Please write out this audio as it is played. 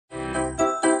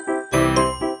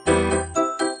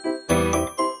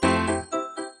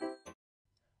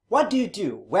What do you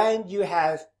do when you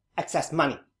have excess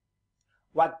money?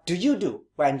 What do you do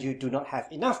when you do not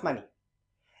have enough money?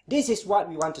 This is what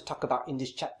we want to talk about in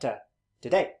this chapter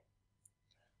today.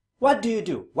 What do you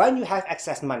do when you have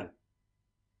excess money?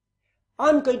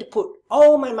 I'm going to put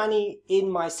all my money in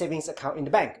my savings account in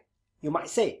the bank. You might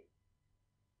say,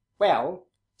 well,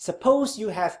 suppose you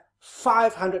have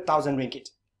 500,000 ringgit.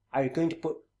 Are you going to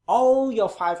put all your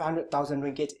 500,000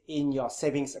 ringgit in your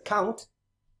savings account?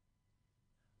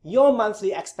 Your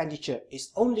monthly expenditure is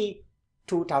only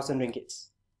 2,000 ringgit.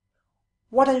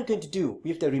 What are you going to do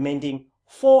with the remaining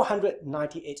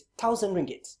 498,000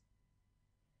 ringgit?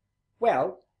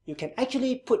 Well, you can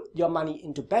actually put your money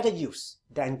into better use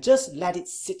than just let it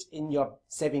sit in your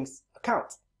savings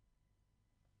account.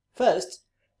 First,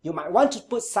 you might want to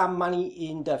put some money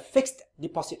in the fixed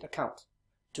deposit account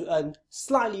to earn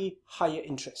slightly higher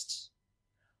interest.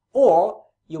 Or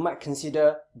you might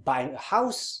consider buying a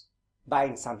house,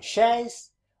 buying some shares,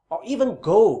 or even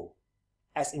gold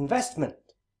as investment.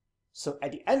 So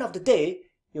at the end of the day,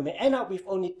 you may end up with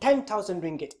only 10,000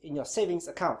 ringgit in your savings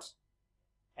account,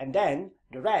 and then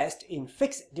the rest in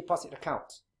fixed deposit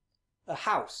account, a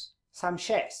house, some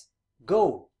shares,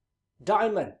 gold,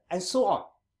 diamond, and so on.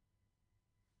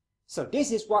 So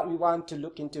this is what we want to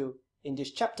look into in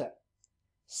this chapter: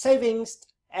 savings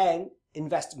and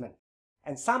investment,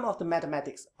 and some of the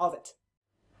mathematics of it.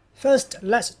 First,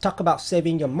 let's talk about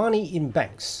saving your money in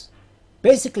banks.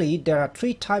 Basically, there are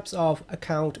three types of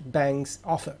account banks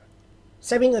offer: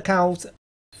 saving accounts,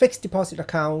 fixed deposit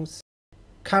accounts,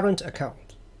 current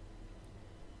account.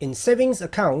 In savings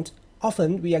account,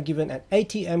 often we are given an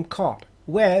ATM card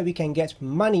where we can get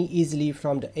money easily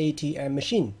from the ATM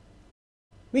machine.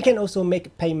 We can also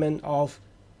make payment of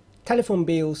telephone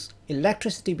bills,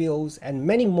 electricity bills, and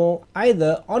many more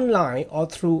either online or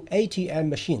through ATM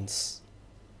machines.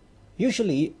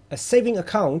 Usually, a saving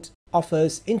account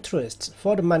offers interest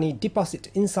for the money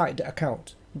deposited inside the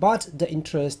account, but the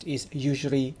interest is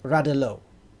usually rather low.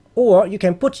 Or you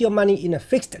can put your money in a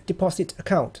fixed deposit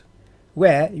account,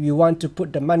 where you want to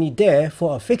put the money there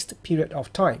for a fixed period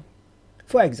of time.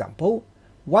 For example,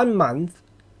 1 month,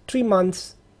 3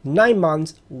 months, 9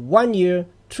 months, 1 year,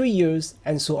 3 years,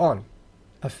 and so on.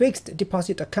 A fixed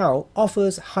deposit account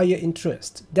offers higher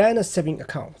interest than a saving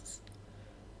account.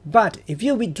 But if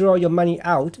you withdraw your money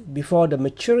out before the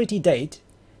maturity date,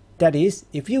 that is,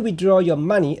 if you withdraw your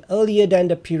money earlier than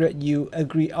the period you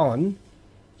agree on,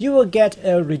 you will get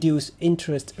a reduced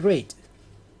interest rate.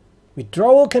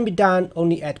 Withdrawal can be done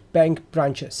only at bank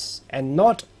branches and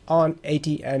not on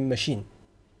ATM machine.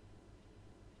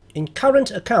 In current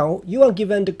account, you are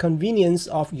given the convenience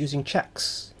of using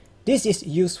checks. This is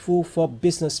useful for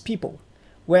business people,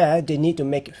 where they need to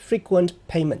make frequent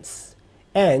payments,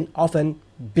 and often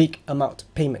big amount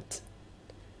payment.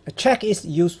 A check is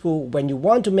useful when you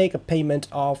want to make a payment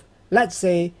of, let's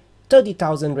say,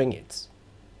 30,000 ringgit.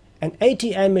 An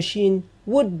ATM machine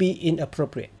would be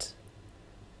inappropriate.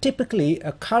 Typically,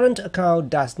 a current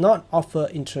account does not offer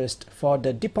interest for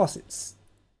the deposits.